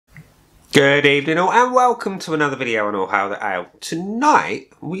Good evening all and welcome to another video on All Hail the Ale.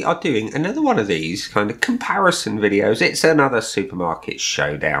 Tonight we are doing another one of these kind of comparison videos. It's another supermarket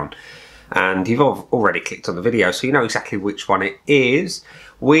showdown and you've already clicked on the video so you know exactly which one it is.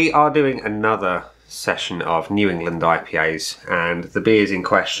 We are doing another session of New England IPAs and the beers in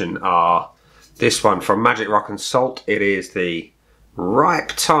question are this one from Magic Rock and Salt. It is the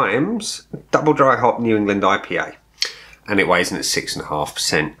Ripe Times Double Dry Hop New England IPA. And it weighs in at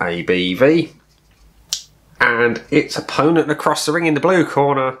 6.5% ABV. And its opponent across the ring in the blue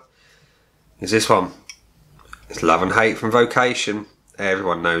corner is this one. It's Love and Hate from Vocation.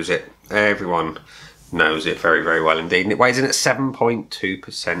 Everyone knows it. Everyone knows it very, very well indeed. And it weighs in at 7.2%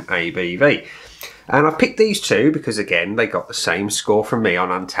 ABV. And I picked these two because, again, they got the same score from me on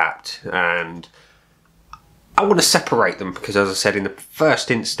Untappd. And I want to separate them because, as I said in the first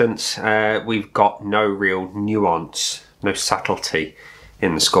instance, we've got no real nuance, no subtlety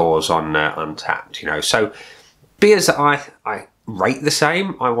in the scores on Untappd, you know. So beers that I rate the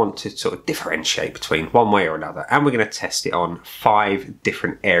same, I want to sort of differentiate between one way or another. And we're going to test it on 5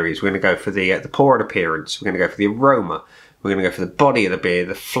 different areas. We're going to go for the pour and appearance. We're going to go for the aroma. We're going to go for the body of the beer,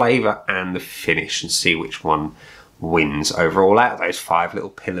 the flavour and the finish and see which one wins overall out of those 5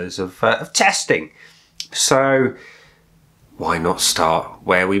 little pillars of testing. So why not start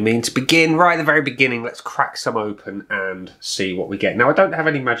where we mean to begin? Right at the very beginning, let's crack some open and see what we get. Now, I don't have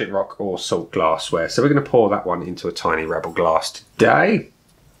any Magic Rock or Salt glassware, so we're going to pour that one into a tiny Rebel glass today.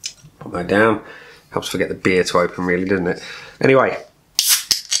 Put that down. Helps forget the beer to open, really, doesn't it? Anyway,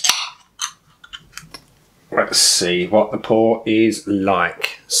 let's see what the pour is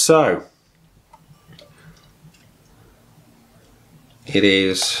like. So, it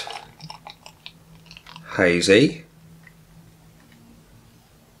is hazy,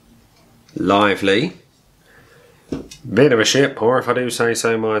 lively, bit of a shit pour if I do say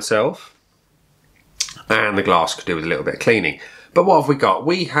so myself, and the glass could do with a little bit of cleaning. But what have we got?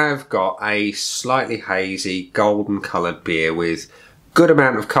 We have got a slightly hazy golden coloured beer with good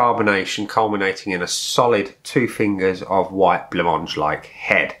amount of carbonation culminating in a solid 2 fingers of white blancmange like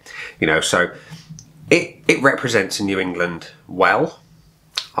head, you know, so it represents New England well.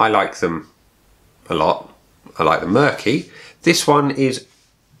 I like them a lot. I like them murky. This one is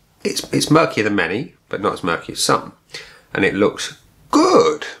it's murkier than many, but not as murky as some. And it looks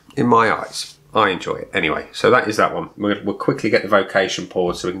good in my eyes. I enjoy it. Anyway, so that is that one. We'll quickly get the Vocation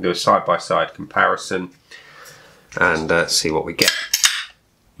poured so we can do a side-by-side comparison and see what we get.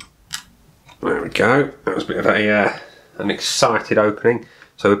 There we go. That was a bit of an excited opening.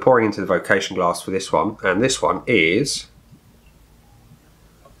 So we're pouring into the Vocation glass for this one, and this one is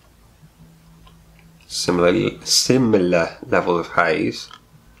similar level of haze.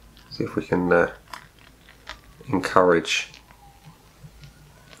 See if we can encourage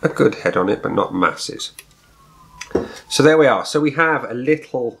a good head on it, but not masses. So there we are. So we have a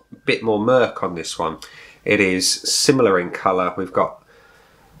little bit more murk on this one. It is similar in colour. We've got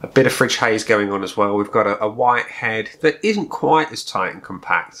a bit of fridge haze going on as well. We've got a white head that isn't quite as tight and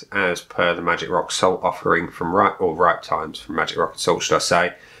compact as per the Magic Rock Salt offering from Ripe Times from Magic Rock and Salt, should I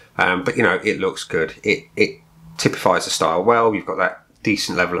say. But you know, it looks good. It typifies the style well. You've got that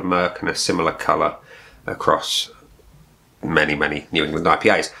decent level of murk and a similar colour across many New England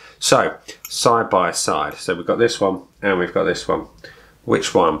IPAs. So side by side, so we've got this one and we've got this one.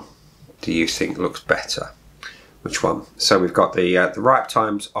 Which one do you think looks better? Which one? So we've got the Ripe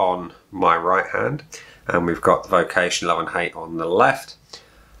Times on my right hand and we've got the Vocation Love and Hate on the left.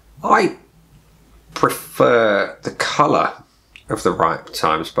 I prefer the colour of the Ripe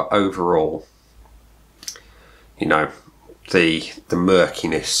Times, but overall, you know, the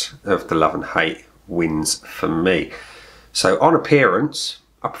murkiness of the Love and Hate wins for me. So on appearance,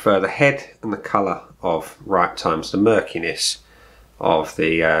 I prefer the head and the colour of Ripe Times, the murkiness of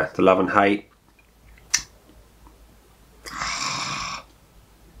the Love and Hate.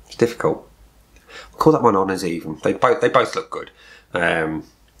 It's difficult. I'll call that one honours even. They both look good. You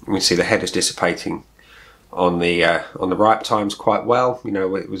can see the head is dissipating on the Ripe Times quite well. You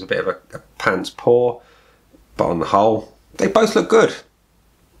know, it was a bit of a pants pour, but on the whole, they both look good.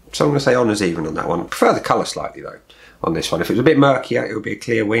 So I'm going to say honours even on that one. I prefer the colour slightly though on this one. If it was a bit murkier, it would be a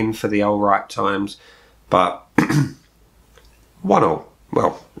clear win for the old Ripe Times. But 1-1.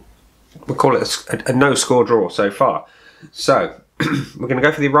 Well, we'll call it a no score draw so far. So we're going to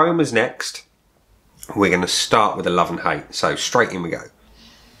go for the aromas next. We're going to start with the Love and Hate. So straight in we go.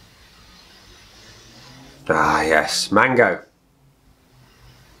 Ah yes, mango,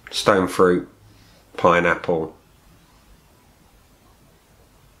 stone fruit, pineapple,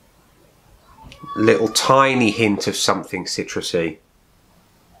 little tiny hint of something citrusy.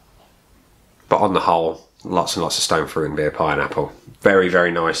 But on the whole, lots and lots of stone fruit and beer pineapple. Very,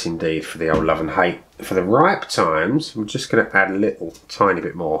 very nice indeed for the old love and hate. For the ripe times, I'm just going to add a little tiny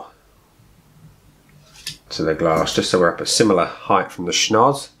bit more to the glass, just so we're up a similar height from the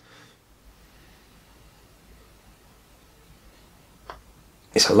schnoz.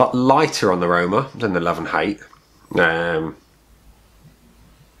 It's a lot lighter on the aroma than the love and hate.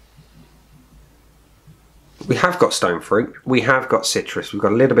 We have got stone fruit, we have got citrus, we've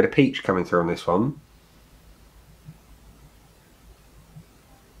got a little bit of peach coming through on this one.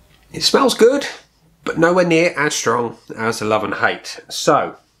 It smells good, but nowhere near as strong as the love and hate.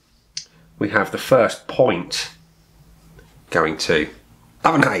 So, we have the first point going to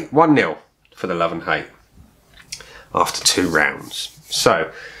love and hate, 1-0 for the love and hate after 2 rounds.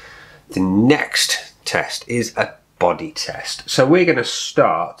 So, the next test is a body test. So we're going to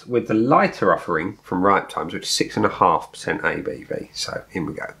start with the lighter offering from Ripe Times, which is 6.5% ABV. So in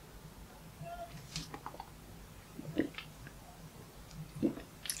we go.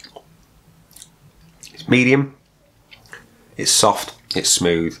 It's medium, it's soft, it's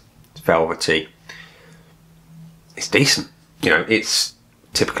smooth, it's velvety, it's decent. You know, it's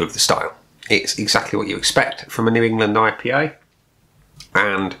typical of the style. It's exactly what you expect from a New England IPA,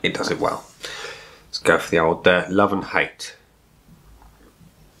 and it does it well. Let's go for the old love and hate.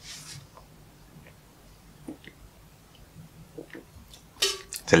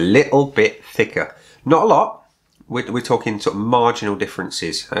 It's a little bit thicker. Not a lot. We're talking sort of marginal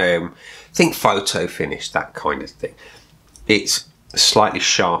differences. Think photo finish, that kind of thing. It's slightly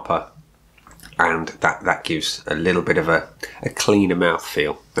sharper, and that gives a little bit of a cleaner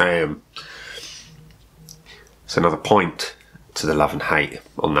mouthfeel. It's another point to the love and hate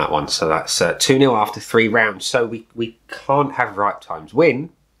on that one. So that's 2-0 after 3 rounds. So we can't have Ripe Times win.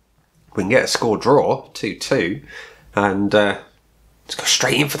 We can get a score draw, 2-2, and let's go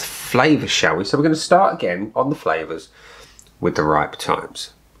straight in for the flavours, shall we? So we're going to start again on the flavours with the Ripe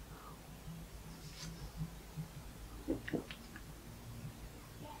Times.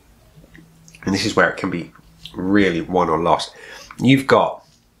 And this is where it can be really won or lost. You've got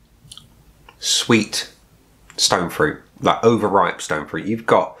sweet stone fruit, like overripe stone fruit. You've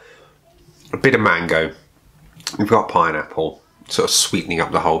got a bit of mango. You've got pineapple, sort of sweetening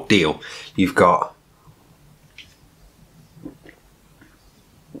up the whole deal. You've got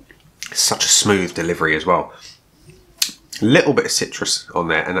such a smooth delivery as well. A little bit of citrus on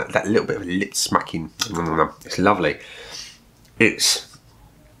there, and that little bit of lip smacking. It's lovely. It's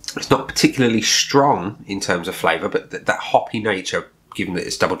not particularly strong in terms of flavour, but that hoppy nature, given that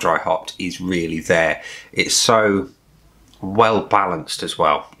it's double dry hopped, is really there. It's so well balanced as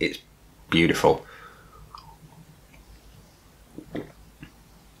well. It's beautiful.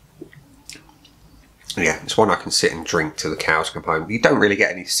 Yeah, it's one I can sit and drink till the cows come home. You don't really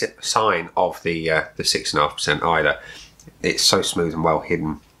get any sign of the 6.5% either. It's so smooth and well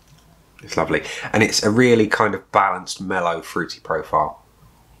hidden. It's lovely, and it's a really kind of balanced, mellow, fruity profile.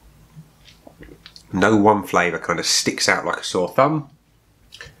 No one flavour kind of sticks out like a sore thumb.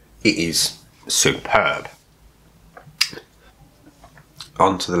 It is superb.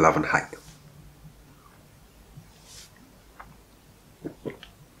 On to the love and hate.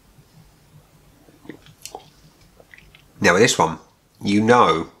 Now with this one, you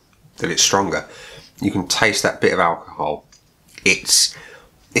know that it's stronger. You can taste that bit of alcohol. It's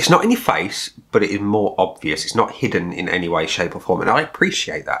not in your face, but it is more obvious. It's not hidden in any way, shape or form. And I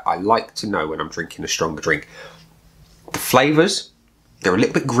appreciate that. I like to know when I'm drinking a stronger drink. The flavours, they're a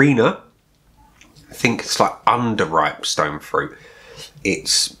little bit greener. I think it's like underripe stone fruit.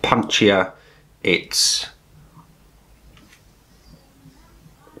 It's punchier. It's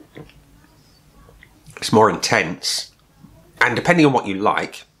more intense. And depending on what you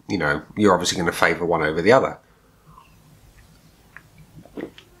like, you know, you're obviously going to favour one over the other.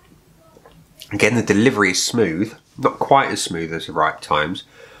 Again, the delivery is smooth, not quite as smooth as the Ripe Times,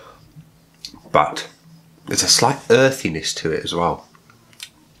 but there's a slight earthiness to it as well.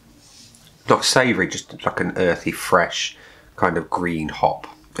 Not savoury, just like an earthy, fresh kind of green hop.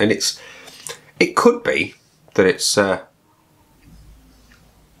 And it could be that it's a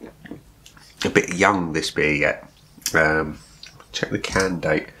bit young, this beer yet. Check the can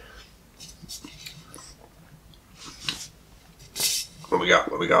date. What we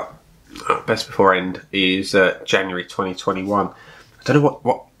got? Best before end is January 2021. I don't know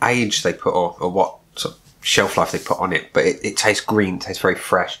what age they put or what sort of shelf life they put on it, but it tastes green, it tastes very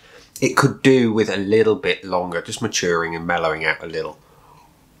fresh. It could do with a little bit longer, just maturing and mellowing out a little.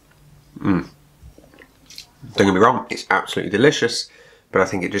 Don't get me wrong, it's absolutely delicious, but I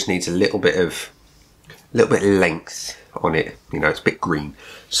think it just needs a little bit of length on it. You know, it's a bit green.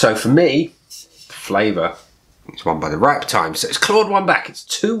 So for me, flavour is won by the ripe times. So it's clawed one back. It's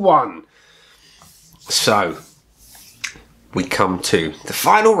 2-1. So we come to the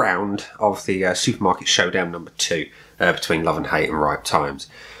final round of the Supermarket Showdown number 2 between Love and Hate and Ripe Times.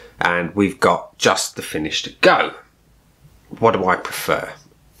 And we've got just the finish to go. What do I prefer?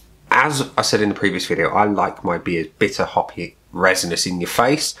 As I said in the previous video, I like my beers bitter, hoppy, resinous in your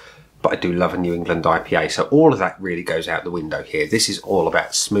face, but I do love a New England IPA. So all of that really goes out the window here. This is all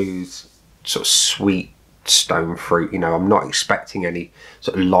about smooth, sort of sweet stone fruit. You know, I'm not expecting any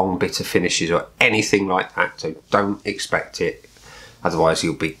sort of long bitter finishes or anything like that. So don't expect it. Otherwise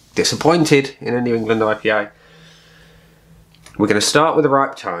you'll be disappointed in a New England IPA. We're going to start with the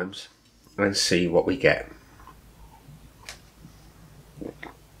Ripe Times and see what we get.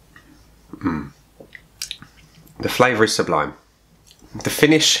 The flavour is sublime. The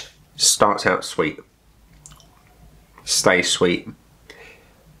finish starts out sweet, stays sweet.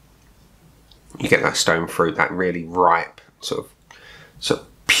 You get that stone fruit, that really ripe sort of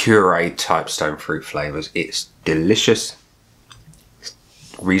pureed type stone fruit flavours. It's delicious, it's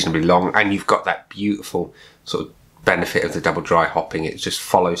reasonably long, and you've got that beautiful sort of benefit of the double dry hopping. It just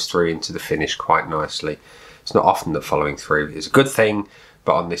follows through into the finish quite nicely. It's not often that following through is a good thing,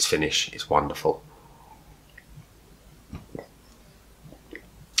 but on this finish it's wonderful.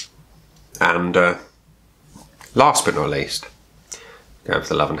 And last but not least, go for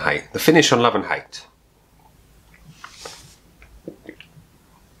the Love and Hate. The finish on Love and Hate.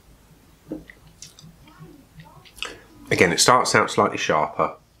 Again, it starts out slightly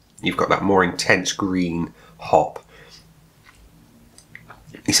sharper. You've got that more intense green hop.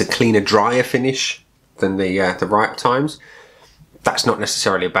 It's a cleaner, drier finish than the Ripe Times. That's not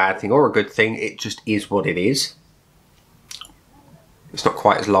necessarily a bad thing or a good thing. It just is what it is. It's not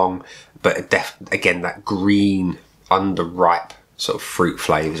quite as long, but again, that green, underripe sort of fruit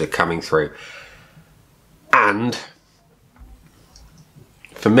flavours are coming through. And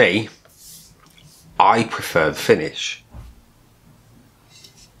for me, I prefer the finish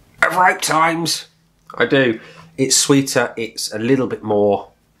of Ripe Times. I do. It's sweeter, it's a little bit more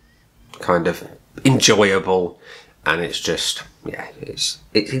kind of enjoyable, and it's just, yeah, it's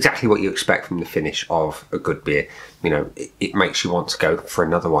exactly what you expect from the finish of a good beer. You know, it makes you want to go for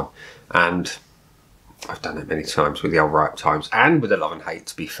another one. And I've done it many times with the old Ripe Times and with the Love and Hate,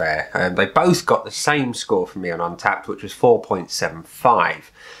 to be fair. They both got the same score from me on Untapped, which was 4.75.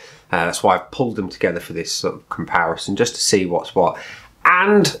 That's why I've pulled them together for this sort of comparison, just to see what's what.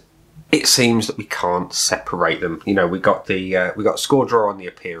 And it seems that we can't separate them. You know, we got score draw on the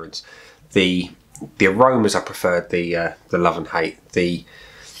appearance. The aromas, I preferred the Love and Hate. The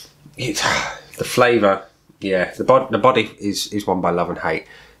flavour, yeah, the body is won by Love and Hate.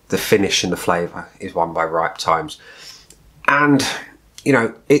 The finish and the flavour is won by Ripe Times. And, you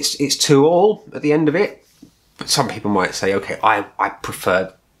know, it's 2-2 at the end of it. But some people might say, okay, I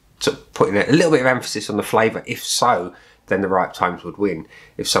prefer to putting a little bit of emphasis on the flavour. If so, then the Ripe Times would win.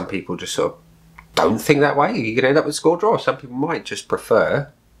 If some people just sort of don't think that way, you're going to end up with a score draw. Some people might just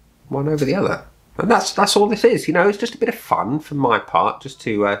prefer one over the other. And that's all this is, you know. It's just a bit of fun for my part, just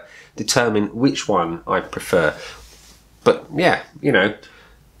to determine which one I prefer. But yeah, you know,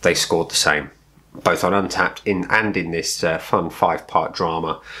 they scored the same, both on Untapped and in this fun 5-part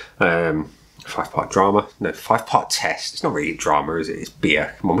drama. 5-part drama? No, 5-part test. It's not really drama, is it? It's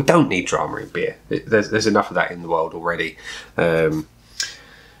beer. Come on, we don't need drama in beer. There's enough of that in the world already. You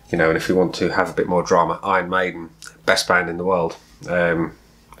know, and if we want to have a bit more drama, Iron Maiden, best band in the world.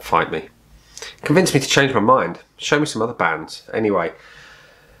 Fight me. Convince me to change my mind. Show me some other bands. Anyway,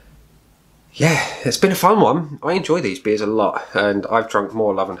 yeah, it's been a fun one. I enjoy these beers a lot, and I've drunk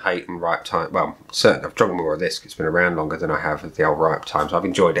more Love and Hate and Ripe Times. Well, certainly I've drunk more of this because it's been around longer than I have of the old Ripe Times. I've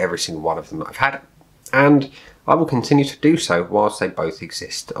enjoyed every single one of them that I've had, and I will continue to do so whilst they both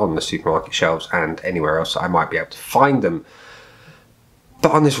exist on the supermarket shelves and anywhere else I might be able to find them.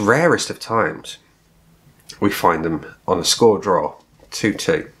 But on this rarest of times, we find them on a score draw,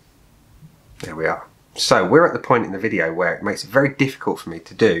 2-2. There we are. So we're at the point in the video where it makes it very difficult for me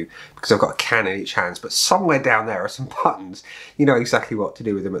to do because I've got a can in each hand, but somewhere down there are some buttons. You know exactly what to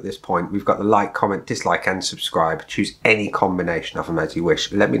do with them at this point. We've got the like, comment, dislike and subscribe. Choose any combination of them as you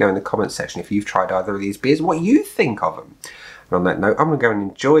wish. Let me know in the comment section if you've tried either of these beers and what you think of them. And on that note, I'm going to go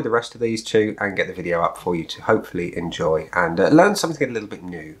and enjoy the rest of these two and get the video up for you to hopefully enjoy and learn something a little bit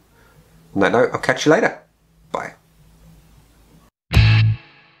new. On that note, I'll catch you later.